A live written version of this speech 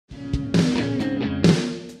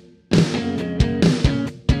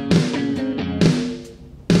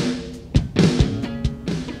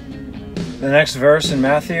next verse in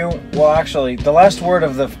Matthew, well, actually, the last word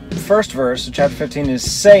of the first verse of chapter 15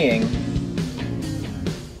 is saying.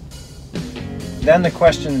 Then the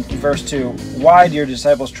question in verse 2, why do your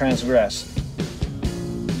disciples transgress?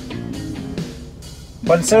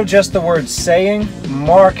 But instead of just the word saying,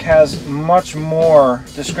 Mark has much more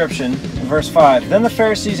description. In verse 5, then the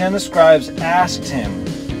Pharisees and the scribes asked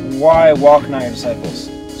him, why walk not your disciples?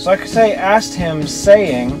 So I could say asked him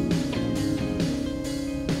saying,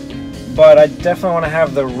 but I definitely want to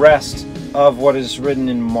have the rest of what is written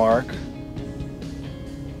in Mark.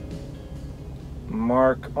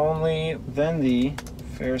 Mark only, then the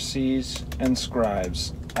Pharisees and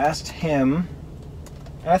scribes asked him,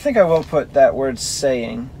 and I think I will put that word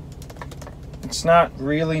saying. It's not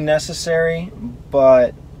really necessary,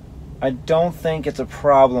 but I don't think it's a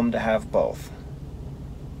problem to have both.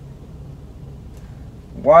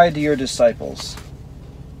 Why do your disciples?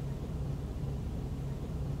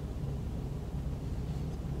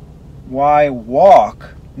 Why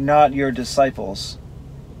walk not your disciples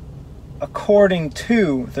according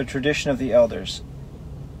to the tradition of the elders?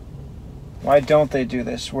 Why don't they do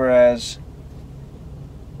this? Whereas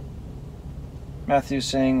Matthew's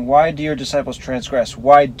saying, why do your disciples transgress?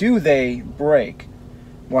 Why do they break?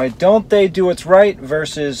 Why don't they do what's right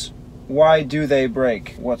versus why do they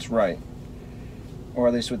break what's right? Or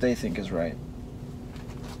at least what they think is right.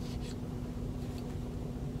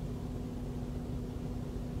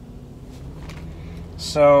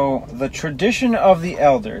 So, the tradition of the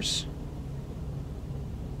elders.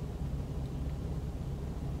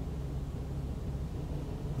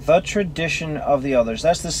 The tradition of the elders.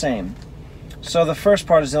 That's the same. So the first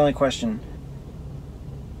part is the only question.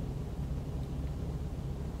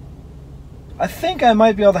 I think I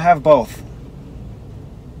might be able to have both.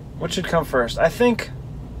 What should come first? I think,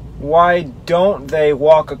 why don't they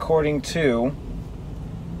walk according to...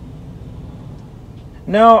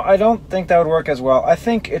 No, I don't think that would work as well. I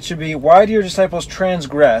think it should be, why do your disciples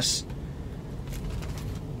transgress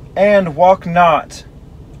and walk not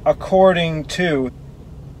according to...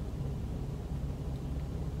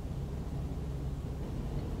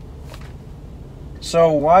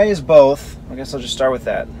 So why is both? I guess I'll just start with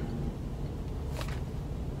that.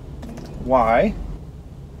 Why?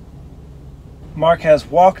 Mark has,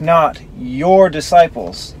 walk not your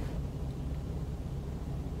disciples.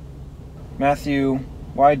 Matthew,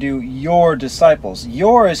 why do your disciples?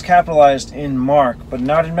 Your is capitalized in Mark, but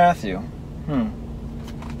not in Matthew.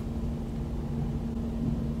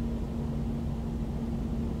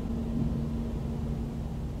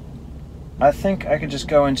 I think I could just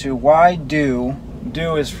go into why do.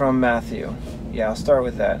 Do is from Matthew. Yeah, I'll start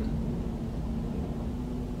with that.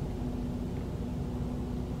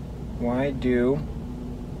 Why do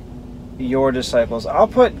your disciples? I'll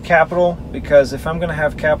put capital because if I'm going to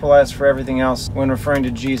have capitalized for everything else when referring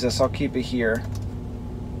to Jesus, I'll keep it here.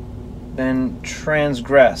 Then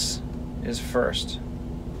transgress is first.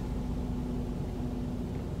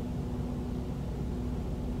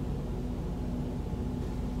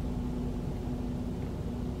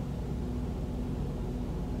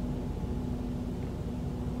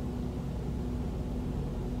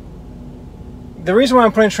 The reason why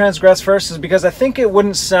I'm putting transgress first is because I think it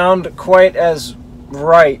wouldn't sound quite as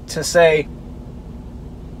right to say,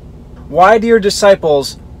 why do your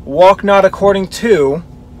disciples walk not according to,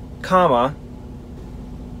 comma,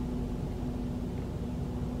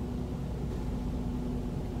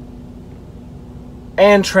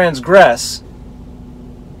 and transgress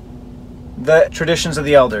the traditions of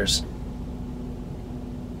the elders.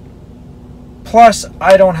 Plus,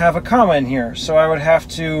 I don't have a comma in here, so I would have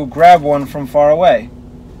to grab one from far away.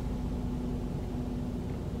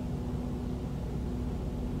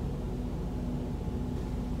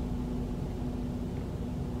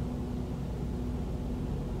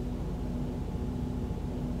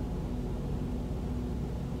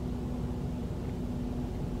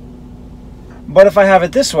 But if I have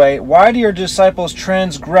it this way, why do your disciples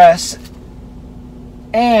transgress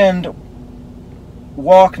and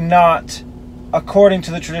walk not according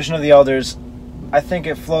to the tradition of the elders? I think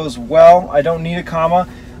it flows well. I don't need a comma,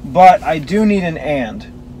 but I do need an and.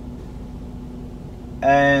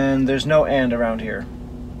 And there's no and around here.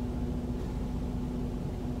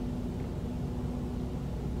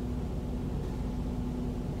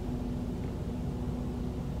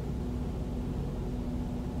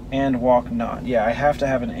 And walk not. Yeah, I have to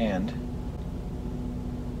have an and.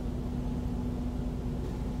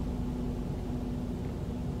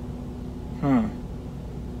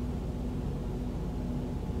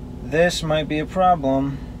 This might be a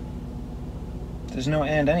problem. There's no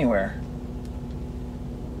and anywhere.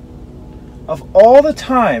 Of all the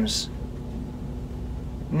times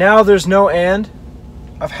Now there's no and?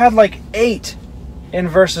 I've had like 8 in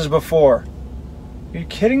verses before. Are you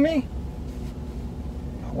kidding me?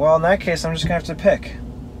 Well, in that case, I'm just going to have to pick.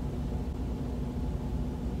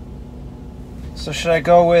 So should I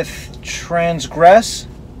go with transgress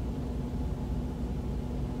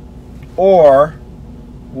or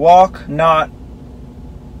walk not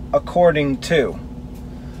according to?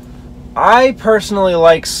 I personally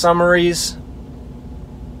like summaries.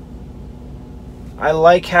 I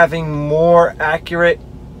like having more accurate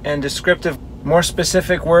and descriptive, more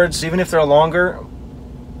specific words, even if they're longer,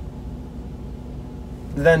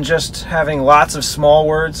 than just having lots of small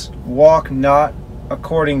words. Walk not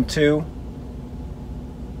according to.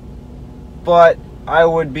 But I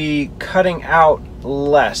would be cutting out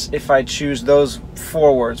less if I choose those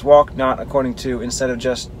 4 words, walk not according to, instead of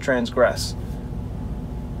just transgress.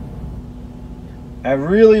 I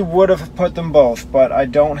really would have put them both, but I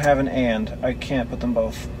don't have an and. I can't put them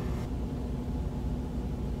both.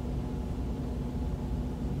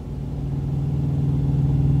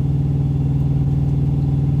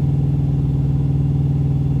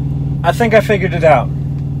 I think I figured it out.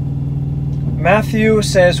 Matthew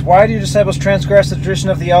says, why do your disciples transgress the tradition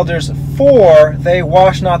of the elders? For they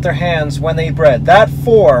wash not their hands when they eat bread. That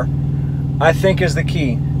for, I think, is the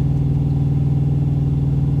key.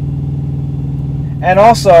 And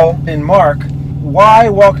also, in Mark, why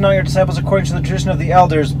walk not your disciples according to the tradition of the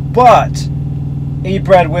elders, but eat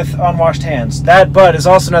bread with unwashed hands? That but is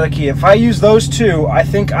also another key. If I use those 2, I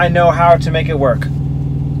think I know how to make it work.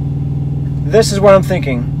 This is what I'm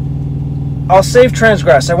thinking. I'll save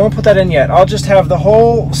transgress. I won't put that in yet. I'll just have the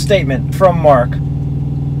whole statement from Mark.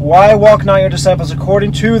 Why walk not your disciples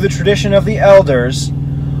according to the tradition of the elders,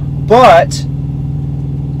 but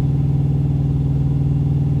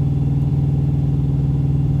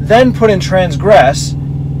then put in transgress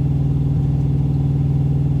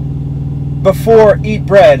before eat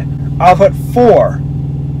bread. I'll put for.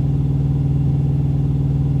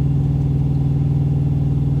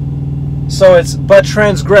 So it's but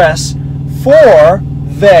transgress, for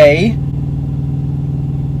they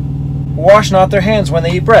wash not their hands when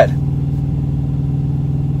they eat bread.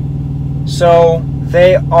 So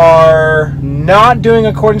they are not doing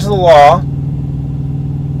according to the law,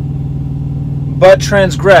 but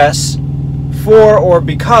transgress for or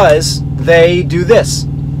because they do this.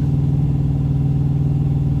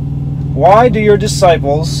 Why do your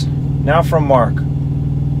disciples, now from Mark,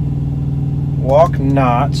 walk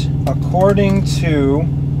not according to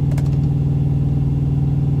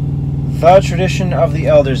the tradition of the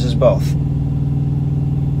elders? Is both.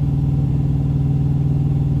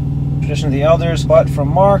 Tradition of the elders, but from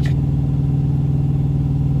Mark,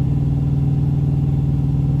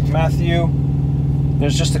 Matthew,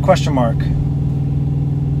 there's just a question mark.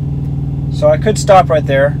 So I could stop right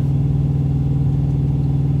there.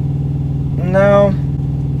 No.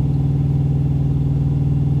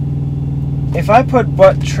 If I put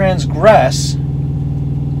but transgress,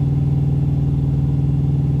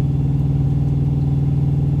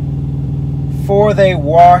 for they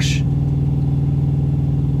wash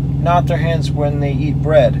not their hands when they eat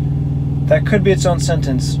bread, that could be its own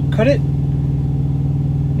sentence. Could it?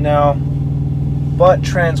 No. But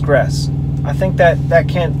transgress. I think that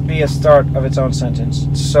can't be a start of its own sentence.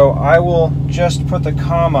 So I will just put the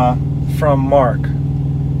comma from Mark.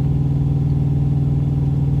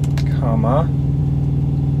 Comma.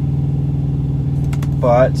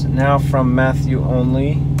 But now from Matthew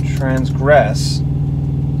only, transgress.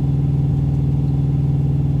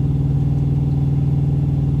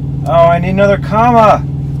 Oh, I need another comma.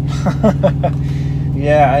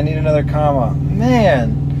 Yeah, I need another comma.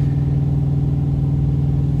 Man.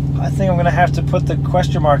 I think I'm going to have to put the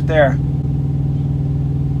question mark there.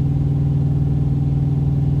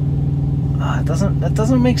 That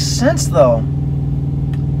doesn't make sense though.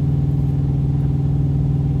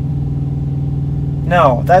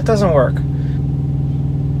 No, that doesn't work.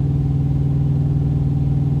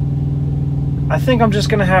 I think I'm just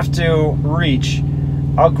going to have to reach.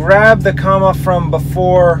 I'll grab the comma from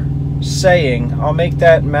before saying. I'll make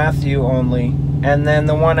that Matthew only. And then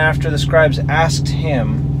the one after the scribes asked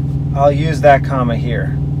him, I'll use that comma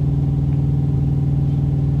here.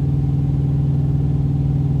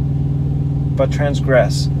 But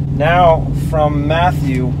transgress. Now from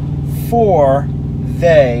Matthew, for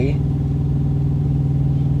they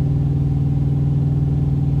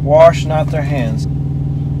wash not their hands.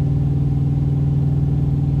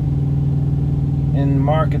 In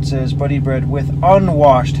Mark it says, but eat bread with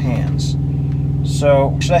unwashed hands.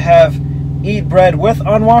 So should I have eat bread with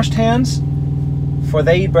unwashed hands? For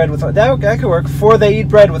they eat bread with, that could work. For they eat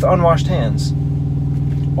bread with unwashed hands.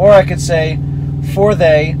 Or I could say, for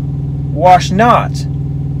they wash not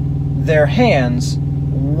their hands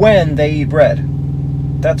when they eat bread.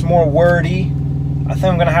 That's more wordy. I think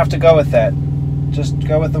I'm going to have to go with that. Just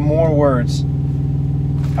go with the more words.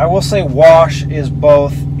 I will say wash is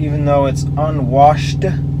both, even though it's unwashed,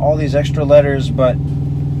 all these extra letters, but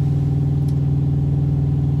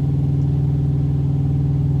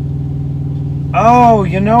oh,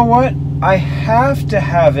 you know what? I have to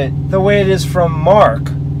have it the way it is from Mark,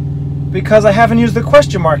 because I haven't used the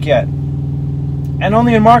question mark yet. And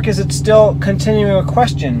only in Mark is it still continuing a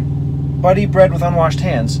question, but eat bread with unwashed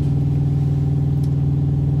hands.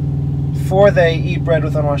 For they eat bread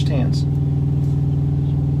with unwashed hands.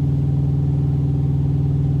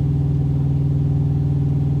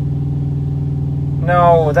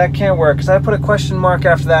 No, that can't work, because I put a question mark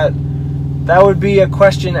after that. That would be a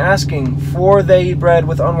question asking, for they eat bread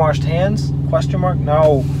with unwashed hands? Question mark?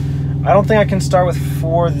 No. I don't think I can start with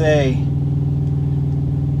for they.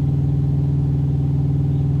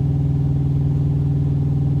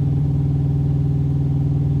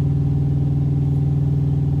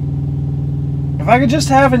 If I could just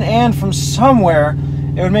have an and from somewhere,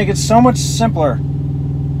 it would make it so much simpler.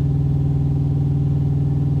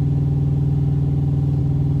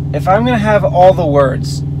 If I'm going to have all the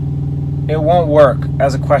words, it won't work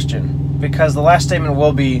as a question, because the last statement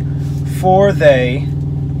will be, for they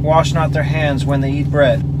wash not their hands when they eat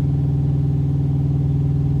bread.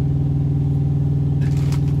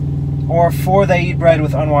 Or for they eat bread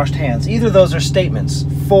with unwashed hands. Either of those are statements.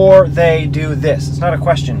 For they do this. It's not a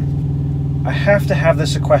question. I have to have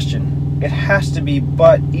this a question. It has to be,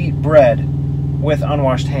 but eat bread with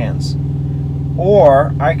unwashed hands.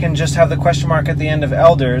 Or I can just have the question mark at the end of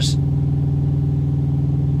elders.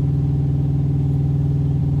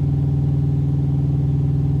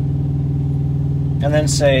 And then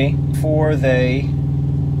say, for they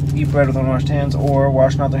eat bread with unwashed hands, or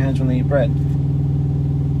wash not their hands when they eat bread.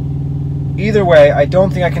 Either way, I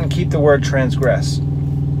don't think I can keep the word transgress.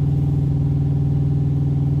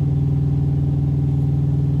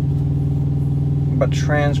 But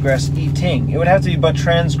transgress eating. It would have to be but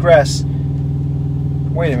transgress.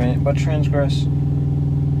 Wait a minute, but transgress.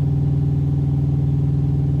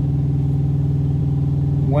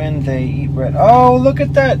 When they eat bread. Oh, look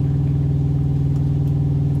at that!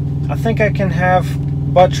 I think I can have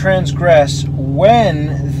but transgress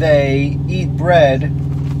when they eat bread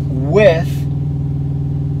with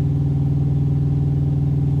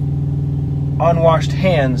unwashed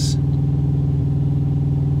hands.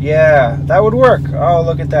 Yeah, that would work. Oh,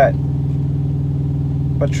 look at that.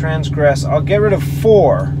 But transgress. I'll get rid of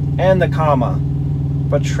for and the comma.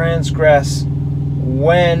 But transgress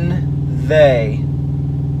when they.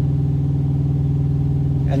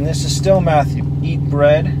 And this is still Matthew. Eat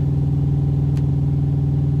bread.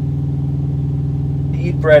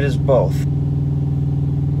 Eat bread is both.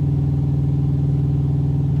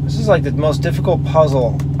 This is like the most difficult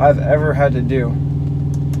puzzle I've ever had to do.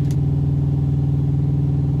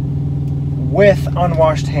 With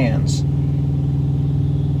unwashed hands.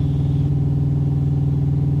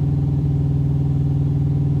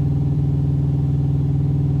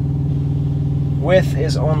 With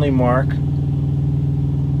is only Mark.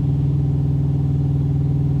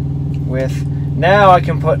 With. Now I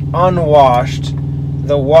can put unwashed.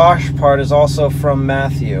 The wash part is also from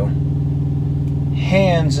Matthew.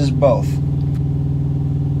 Hands is both.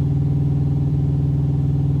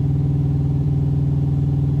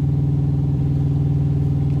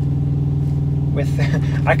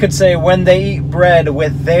 With, I could say when they eat bread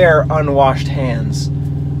with their unwashed hands.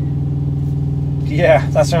 Yeah,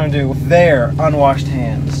 that's what I'm going to do. With their unwashed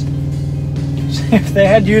hands. If they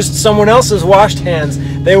had used someone else's washed hands,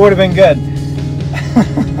 they would have been good.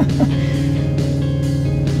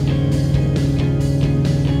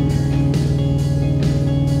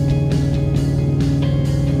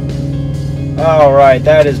 Alright,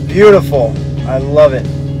 that is beautiful. I love it.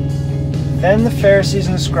 Then the Pharisees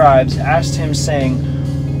and the scribes asked him, saying,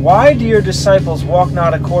 why do your disciples walk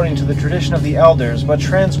not according to the tradition of the elders, but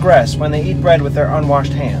transgress when they eat bread with their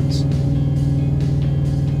unwashed hands?